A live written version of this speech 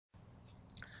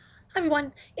Hi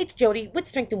everyone, it's Jody with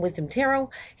Strength and Wisdom Tarot,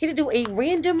 here to do a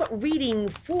random reading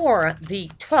for the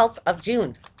 12th of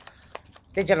June.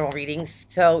 The general readings,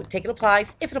 so take it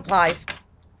applies. If it applies,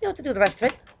 you don't have to do the rest of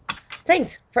it.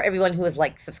 Thanks for everyone who has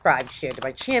liked, subscribed, shared to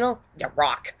my channel. You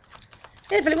rock.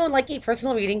 And if anyone would like a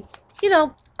personal reading,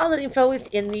 all the info is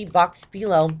in the box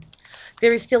below.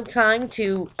 There is still time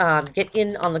to get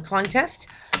in on the contest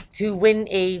to win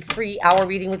a free hour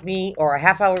reading with me, or a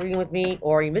half-hour reading with me,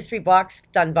 or a mystery box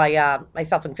done by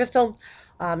myself and Crystal.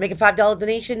 Make a $5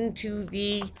 donation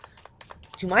to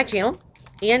my channel,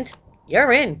 and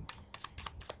you're in.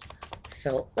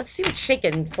 So let's see what's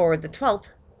shaking for the 12th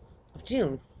of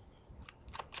June.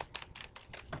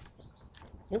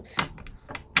 Oops.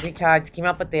 3 cards came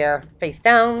up with their face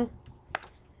down.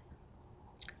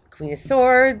 Queen of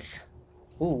Swords.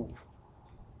 Ooh.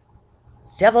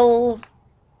 Devil.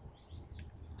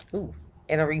 Ooh.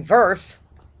 And a reverse.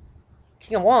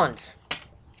 King of Wands.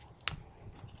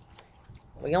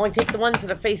 We only take the ones that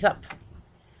are face up.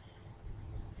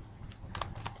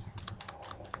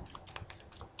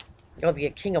 There'll be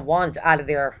a King of Wands out of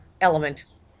their element.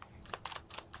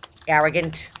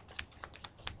 Arrogant.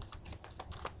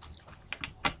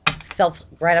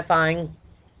 Self-gratifying.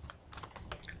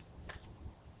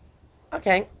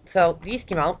 Okay, so these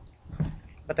came out,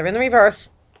 but they're in the reverse.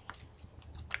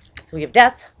 So we have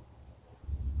Death.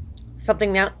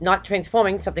 Something not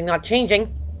transforming, something not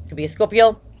changing. Could be a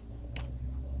Scorpio.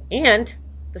 And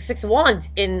the Six of Wands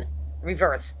in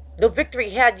reverse. No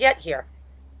victory had yet here.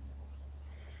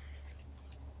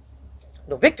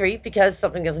 No victory because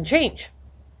something doesn't change.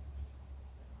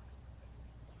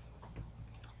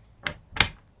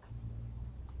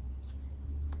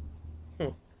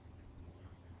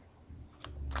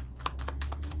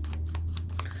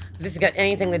 This has got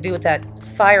anything to do with that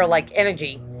fire-like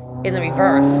energy in the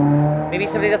reverse. Maybe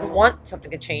somebody doesn't want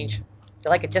something to change. They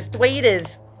like it just the way it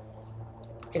is.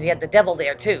 Because you had the Devil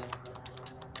there, too.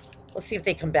 Let's see if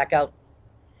they come back out.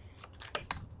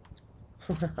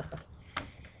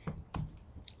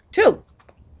 2.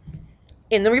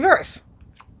 In the reverse.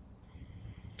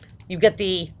 You get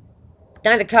the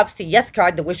 9 of Cups, the Yes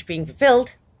card, the wish being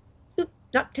fulfilled.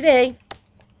 Not today.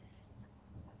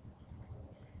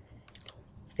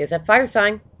 There's that fire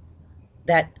sign.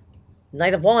 That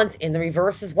Knight of Wands in the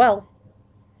reverse as well.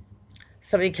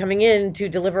 Somebody coming in to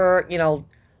deliver,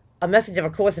 a message of a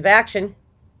course of action.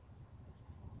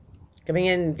 Coming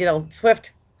in,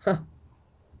 swift. Huh.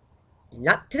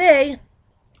 Not today.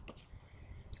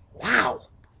 Wow.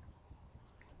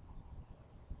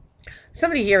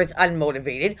 Somebody here is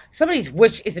unmotivated. Somebody's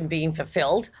wish isn't being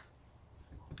fulfilled.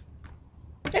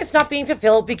 It's not being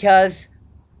fulfilled because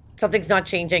something's not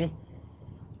changing.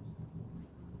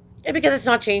 And because it's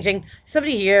not changing,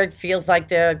 somebody here feels like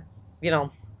they're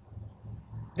on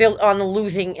the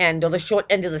losing end or the short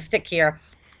end of the stick here.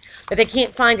 That they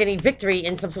can't find any victory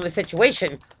in some sort of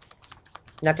situation.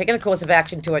 Not taking a course of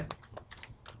action to it.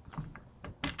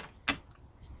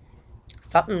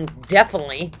 Something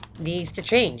definitely needs to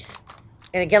change.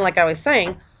 And again, like I was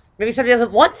saying, maybe somebody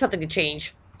doesn't want something to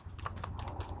change.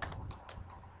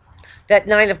 That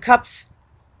 9 of Cups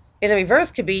in the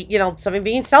reverse could be, somebody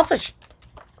being selfish.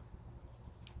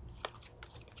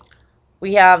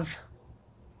 We have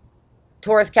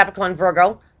Taurus, Capricorn,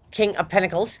 Virgo, King of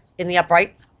Pentacles in the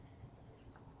upright.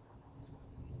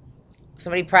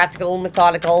 Somebody practical,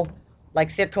 methodical,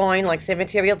 likes their coin, likes their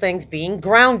material things, being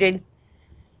grounded.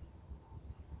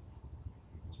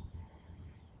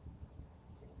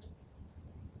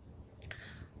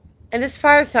 And this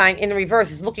fire sign in the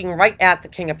reverse is looking right at the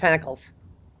King of Pentacles.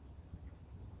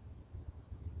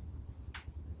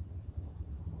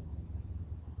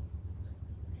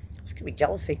 This could be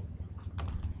jealousy.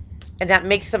 And that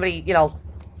makes somebody,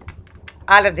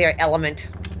 out of their element.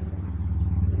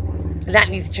 And that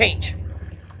needs to change.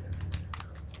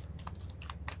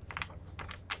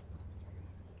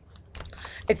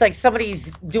 It's like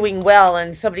somebody's doing well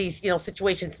and somebody's,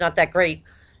 situation's not that great.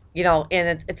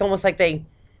 And it's almost like they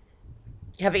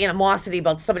have animosity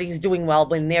about somebody who's doing well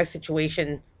when their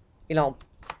situation,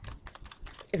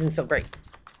 isn't so great.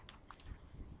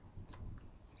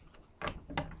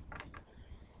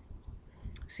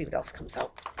 See what else comes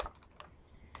out.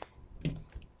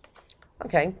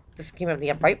 Okay, this came out of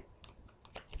the upright.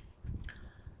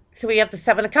 So we have the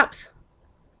 7 of Cups.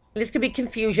 This could be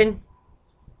confusion.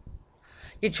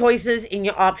 Your choices and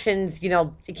your options, you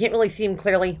can't really see them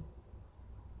clearly.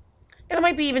 And it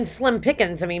might be even slim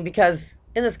pickings, because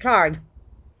in this card,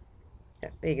 yeah,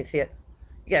 there you can see it.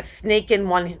 You got a snake in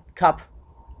one cup.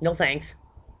 No thanks.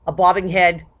 A bobbing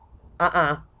head.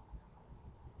 And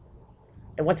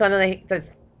what's on the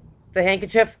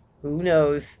handkerchief? Who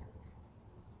knows?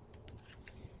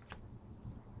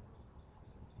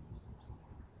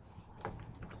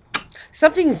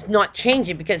 something's not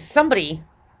changing because somebody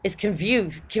is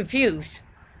confused,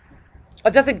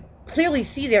 or doesn't clearly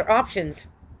see their options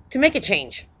to make a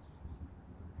change.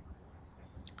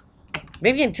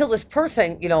 Maybe until this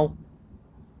person,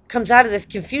 comes out of this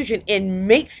confusion and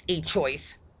makes a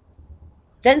choice,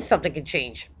 then something can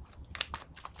change.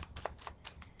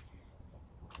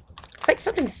 It's like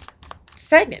something's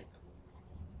stagnant.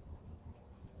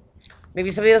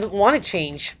 Maybe somebody doesn't want to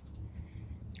change,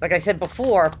 like I said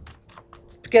before,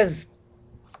 because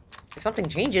if something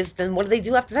changes, then what do they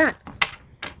do after that?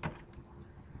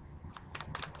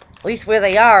 At least where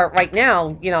they are right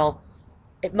now,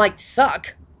 it might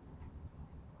suck,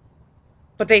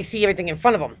 but they see everything in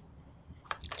front of them.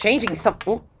 Changing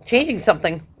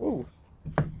something,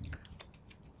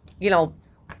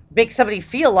 makes somebody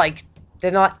feel like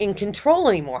they're not in control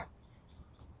anymore.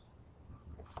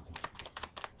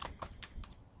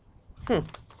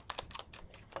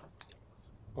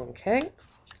 Okay.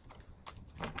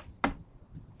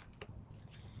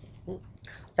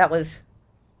 That was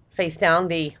face down,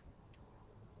 the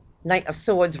Knight of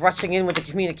Swords rushing in with the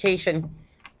communication,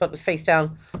 but it was face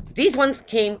down. These ones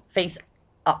came face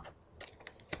up.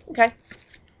 Okay.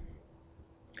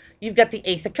 You've got the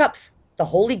Ace of Cups, the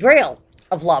Holy Grail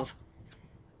of love,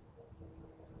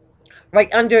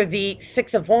 right under the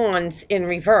Six of Wands in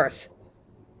reverse.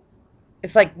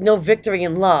 It's like no victory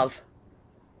in love.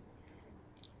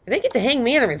 And they get the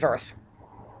Hangman in reverse.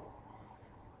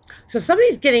 So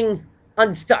somebody's getting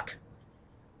unstuck.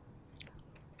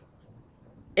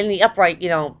 In the upright,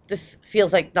 this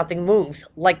feels like nothing moves,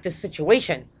 like this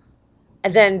situation.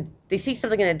 And then they see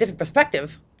something in a different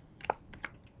perspective,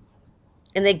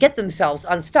 and they get themselves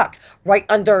unstuck, right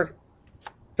under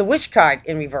the Wish card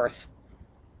in reverse.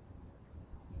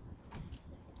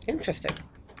 Interesting.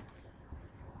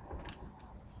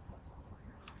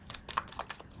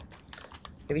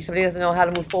 Maybe somebody doesn't know how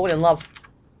to move forward in love.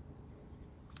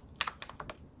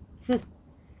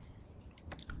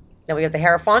 Now we have the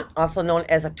Hierophant, also known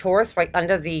as a Taurus, right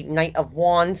under the Knight of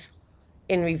Wands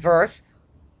in reverse.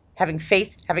 Having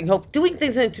faith, having hope, doing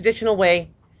things in a traditional way.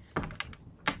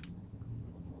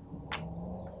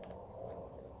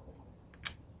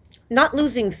 Not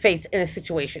losing faith in a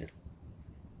situation.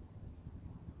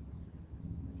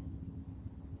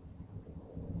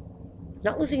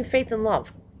 Not losing faith in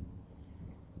love.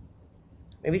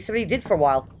 Maybe somebody did for a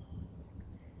while.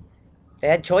 They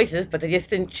had choices, but they just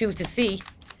didn't choose to see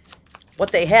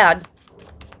what they had.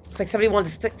 It's like somebody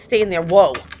wanted to stay in their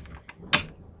woe.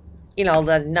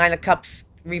 The Nine of Cups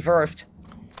reversed.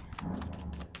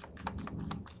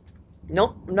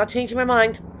 Nope, I'm not changing my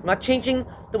mind. I'm not changing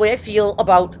the way I feel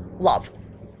about love.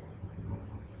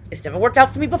 It's never worked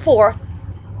out for me before.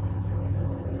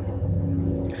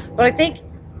 But I think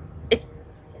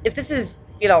if this is,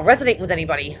 resonating with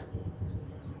anybody,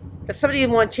 if somebody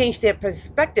didn't want to change their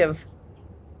perspective,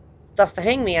 thus the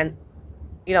Hangman,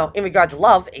 in regard to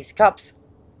love, Ace of Cups,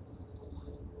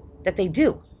 that they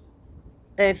do.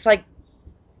 And it's like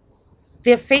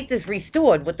their faith is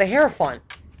restored with the Hierophant.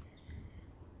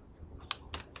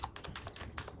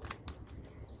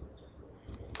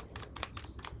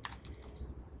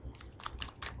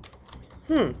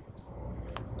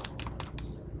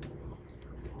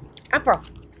 Emperor.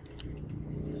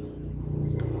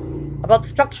 About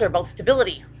structure, about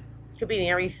stability. Could be an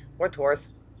Aries or Taurus.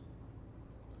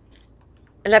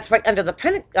 And that's right under the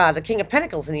King of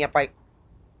Pentacles in the upright.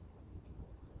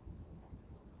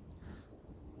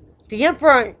 The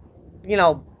Emperor,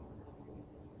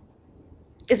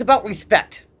 is about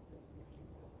respect.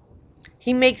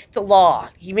 He makes the law.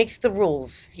 He makes the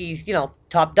rules. He's,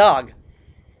 top dog.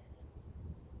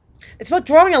 It's about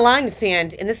drawing a line in the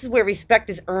sand, and this is where respect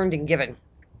is earned and given.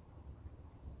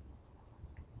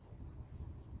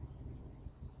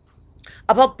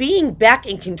 About being back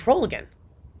in control again.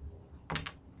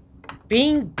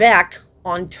 Being back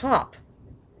on top.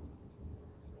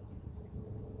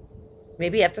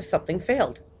 Maybe after something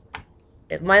failed.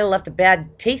 It might have left a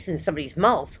bad taste in somebody's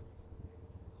mouth.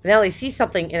 But now they see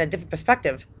something in a different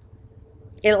perspective.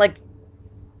 And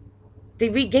they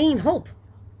regain hope.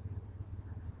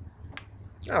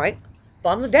 Alright,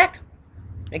 bottom of the deck.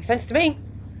 Makes sense to me.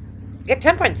 You get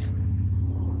Temperance.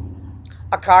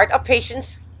 A card of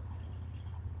patience.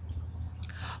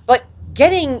 But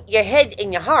getting your head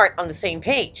and your heart on the same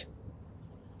page.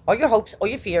 All your hopes, all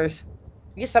your fears,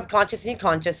 your subconscious and your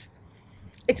conscious.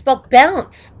 It's about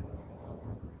balance.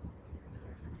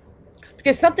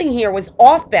 Because something here was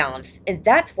off balance, and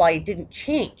that's why it didn't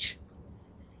change.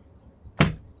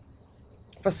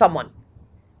 For someone.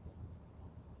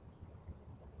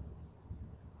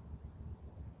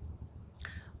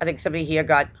 I think somebody here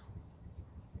got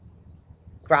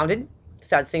grounded,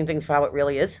 start seeing things for how it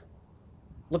really is,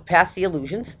 look past the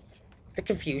illusions, the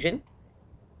confusion,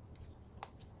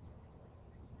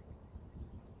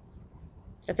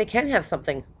 that they can have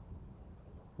something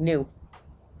new.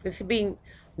 This could be,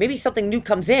 maybe something new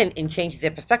comes in and changes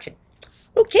their perspective.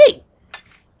 Okay,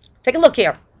 take a look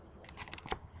here.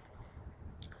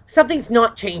 Something's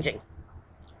not changing.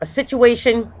 A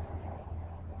situation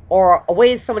or a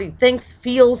way somebody thinks,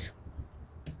 feels,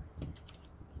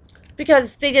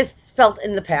 because they just felt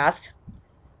in the past,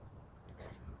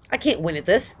 I can't win at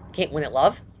this. I can't win at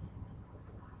love.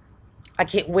 I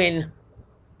can't win,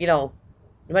 no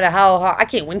matter how hard, I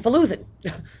can't win for losing.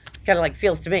 Kind of like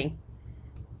feels to me.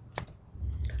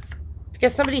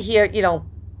 Because somebody here,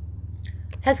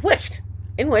 has wished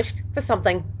for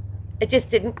something. It just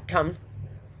didn't come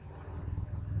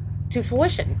to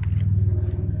fruition.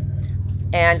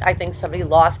 And I think somebody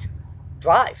lost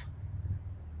drive,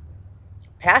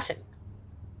 passion,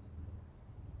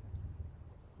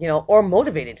 or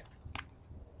motivated.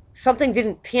 Something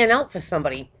didn't pan out for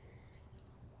somebody,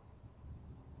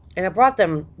 and it brought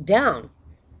them down.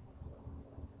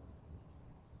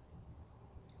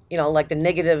 Like the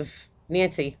negative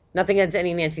Nancy. Nothing against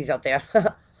any Nancys out there.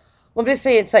 Well, I'm just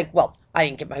saying, it's like, well, I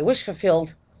didn't get my wish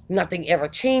fulfilled. Nothing ever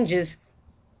changes.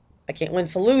 I can't win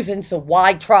for losing, so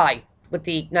why try with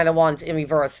the Knight of Wands in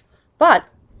reverse? But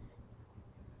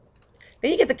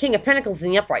then you get the King of Pentacles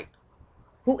in the upright,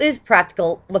 who is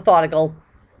practical, methodical,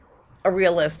 a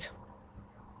realist,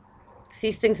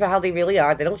 sees things for how they really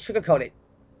are. They don't sugarcoat it.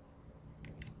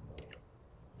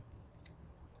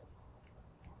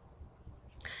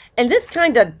 And this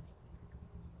kind of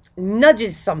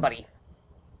nudges somebody.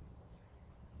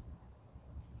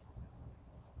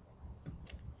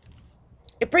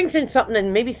 It brings in something,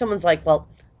 and maybe someone's like, well,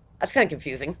 that's kind of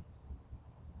confusing.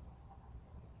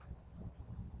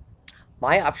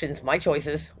 My options, my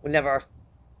choices were never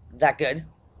that good.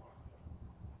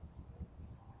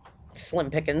 Slim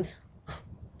pickings.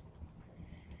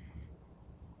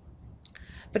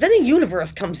 But then the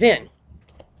universe comes in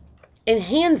and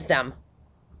hands them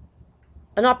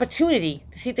an opportunity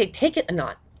to see if they take it or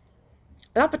not.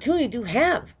 An opportunity to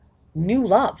have new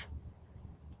love.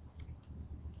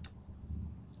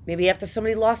 Maybe after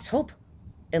somebody lost hope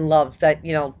in love, that,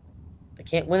 they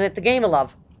can't win at the game of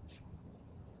love.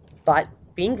 But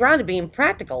being grounded, being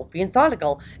practical, being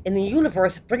methodical in the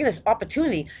universe, bringing this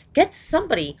opportunity, gets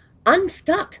somebody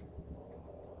unstuck.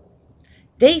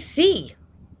 They see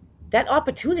that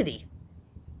opportunity.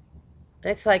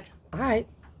 And it's like, all right,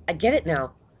 I get it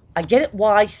now. I get it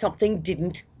why something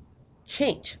didn't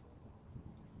change.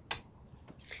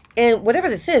 And whatever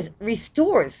this is,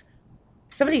 restores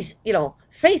somebody's,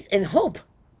 faith and hope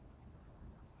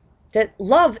that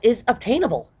love is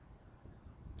obtainable,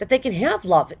 that they can have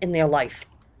love in their life.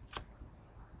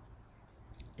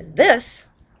 And this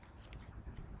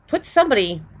puts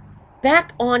somebody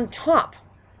back on top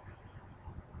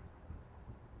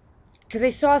because they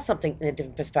saw something in a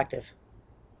different perspective.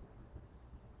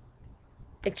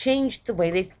 It changed the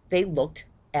way they looked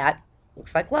at,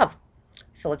 looks like, love.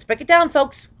 So let's break it down,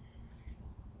 folks.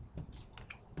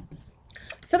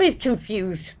 Somebody's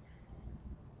confused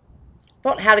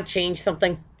about how to change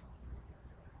something,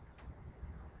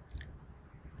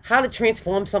 how to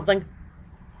transform something.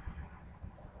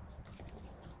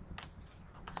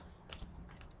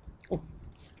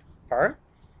 Her?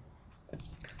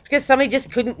 Because somebody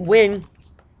just couldn't win.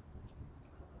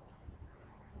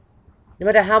 No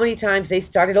matter how many times they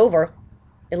started over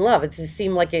in love, it just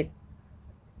seemed like they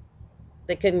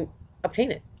couldn't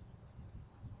obtain it.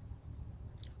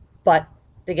 But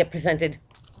they get presented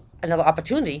another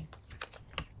opportunity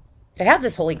to have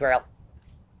this Holy Grail.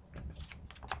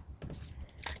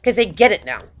 Because they get it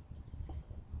now.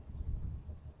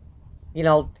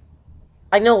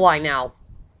 I know why now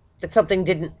that something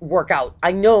didn't work out.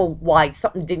 I know why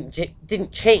something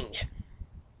didn't change.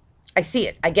 I see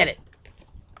it. I get it.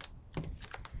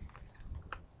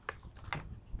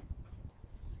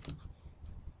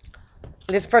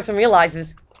 This person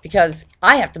realizes, because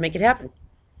I have to make it happen.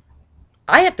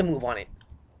 I have to move on it.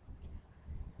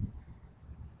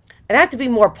 And I have to be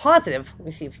more positive. Let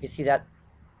me see if you can see that.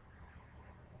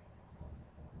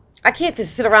 I can't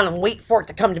just sit around and wait for it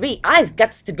to come to me. I've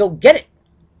got to go get it.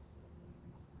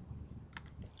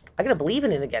 I gotta believe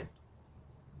in it again.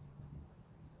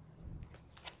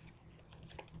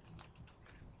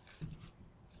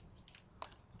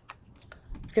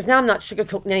 Because now I'm not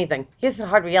sugarcoating anything. Here's the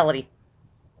hard reality.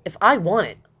 If I want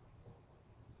it,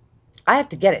 I have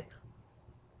to get it.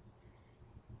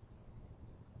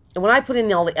 And when I put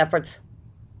in all the efforts,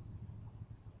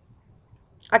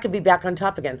 I could be back on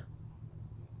top again.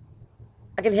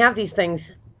 I can have these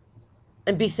things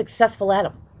and be successful at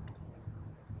them.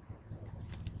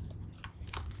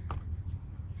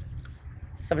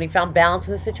 Somebody found balance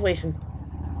in the situation.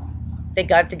 They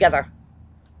got it together.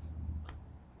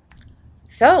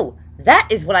 So, that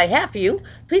is what I have for you.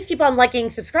 Please keep on liking,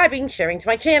 subscribing, sharing to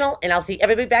my channel, and I'll see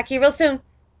everybody back here real soon.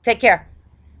 Take care.